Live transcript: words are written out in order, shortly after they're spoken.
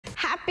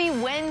Happy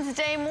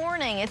Wednesday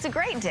morning. It's a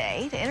great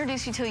day to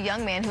introduce you to a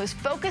young man who is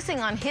focusing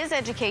on his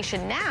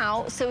education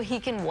now so he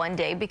can one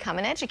day become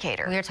an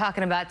educator. We are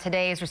talking about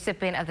today's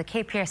recipient of the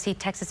KPRC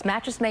Texas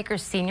Mattress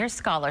Makers Senior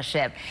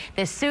Scholarship.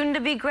 This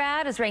soon-to-be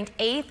grad is ranked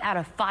 8th out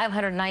of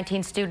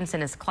 519 students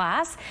in his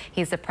class.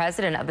 He's the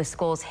president of the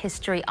school's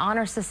History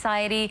Honor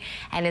Society,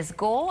 and his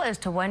goal is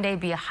to one day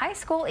be a high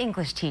school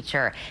English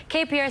teacher.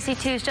 KPRC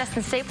 2's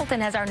Justin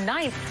Stapleton has our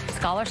 9th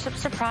scholarship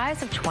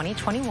surprise of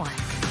 2021.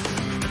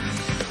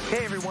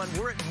 Hey everyone,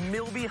 we're at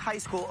Milby High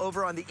School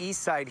over on the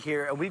east side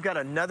here, and we've got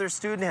another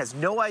student who has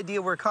no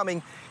idea we're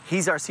coming.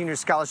 He's our senior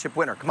scholarship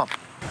winner. Come on.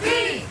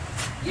 B-U-F-F-S,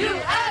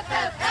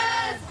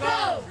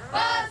 go,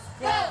 bus,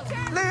 go!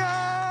 Leo!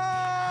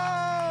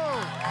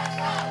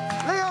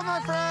 Leo,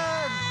 my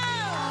friend!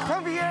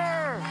 Come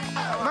here!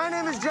 My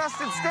name is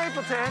Justin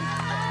Stapleton,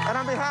 and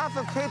on behalf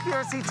of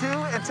KPRC 2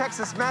 and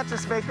Texas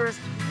Mattress Makers,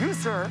 you,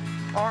 sir,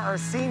 are our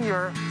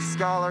senior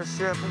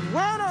scholarship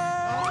winner!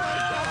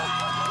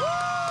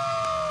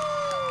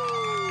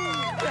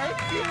 Thank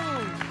you.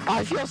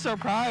 I feel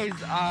surprised.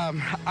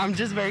 I'm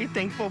just very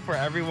thankful for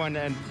everyone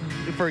and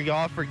for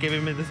y'all for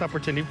giving me this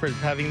opportunity, for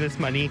having this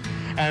money,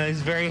 and it's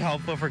very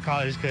helpful for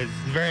college because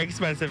it's very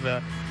expensive.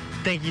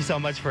 Thank you so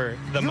much for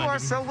the money. You are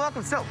so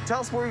welcome. So,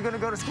 tell us where you're going to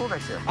go to school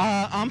next year.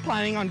 I'm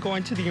planning on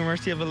going to the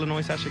University of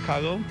Illinois at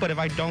Chicago, but if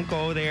I don't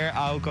go there,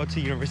 I'll go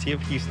to University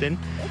of Houston,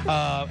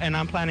 and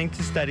I'm planning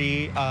to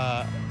study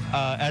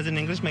as an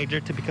English major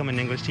to become an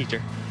English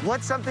teacher.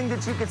 What's something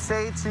that you could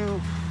say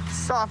to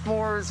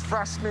sophomores,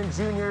 freshmen,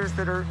 juniors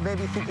that are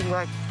maybe thinking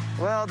like,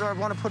 well, do I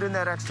want to put in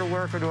that extra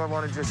work or do I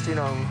want to just,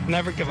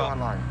 never give up.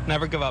 Online?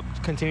 Never give up.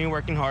 Continue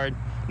working hard.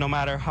 No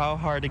matter how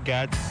hard it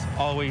gets,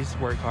 always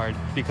work hard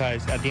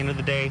because at the end of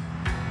the day,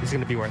 it's going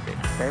to be worth it.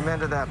 Amen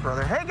to that,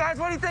 brother. Hey, guys,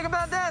 what do you think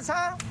about this,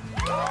 huh?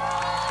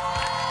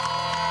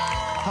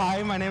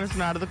 Hi, my name is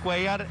Leonardo the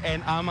Cuellar,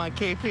 and I'm a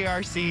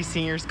KPRC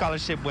Senior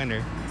Scholarship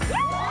winner.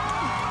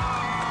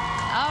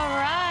 All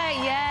right,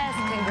 yes,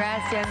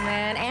 congrats, young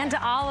man. And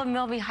to all of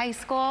Milby High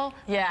School.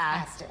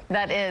 Yeah,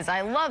 that is.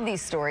 I love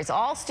these stories.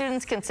 All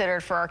students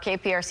considered for our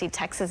KPRC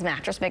Texas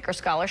Mattress Maker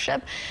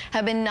Scholarship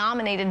have been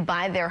nominated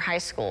by their high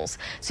schools.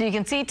 So you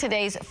can see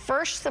today's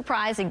first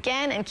surprise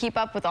again and keep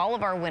up with all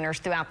of our winners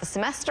throughout the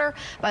semester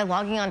by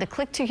logging on to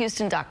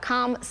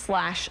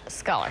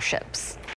click2houston.com/scholarships.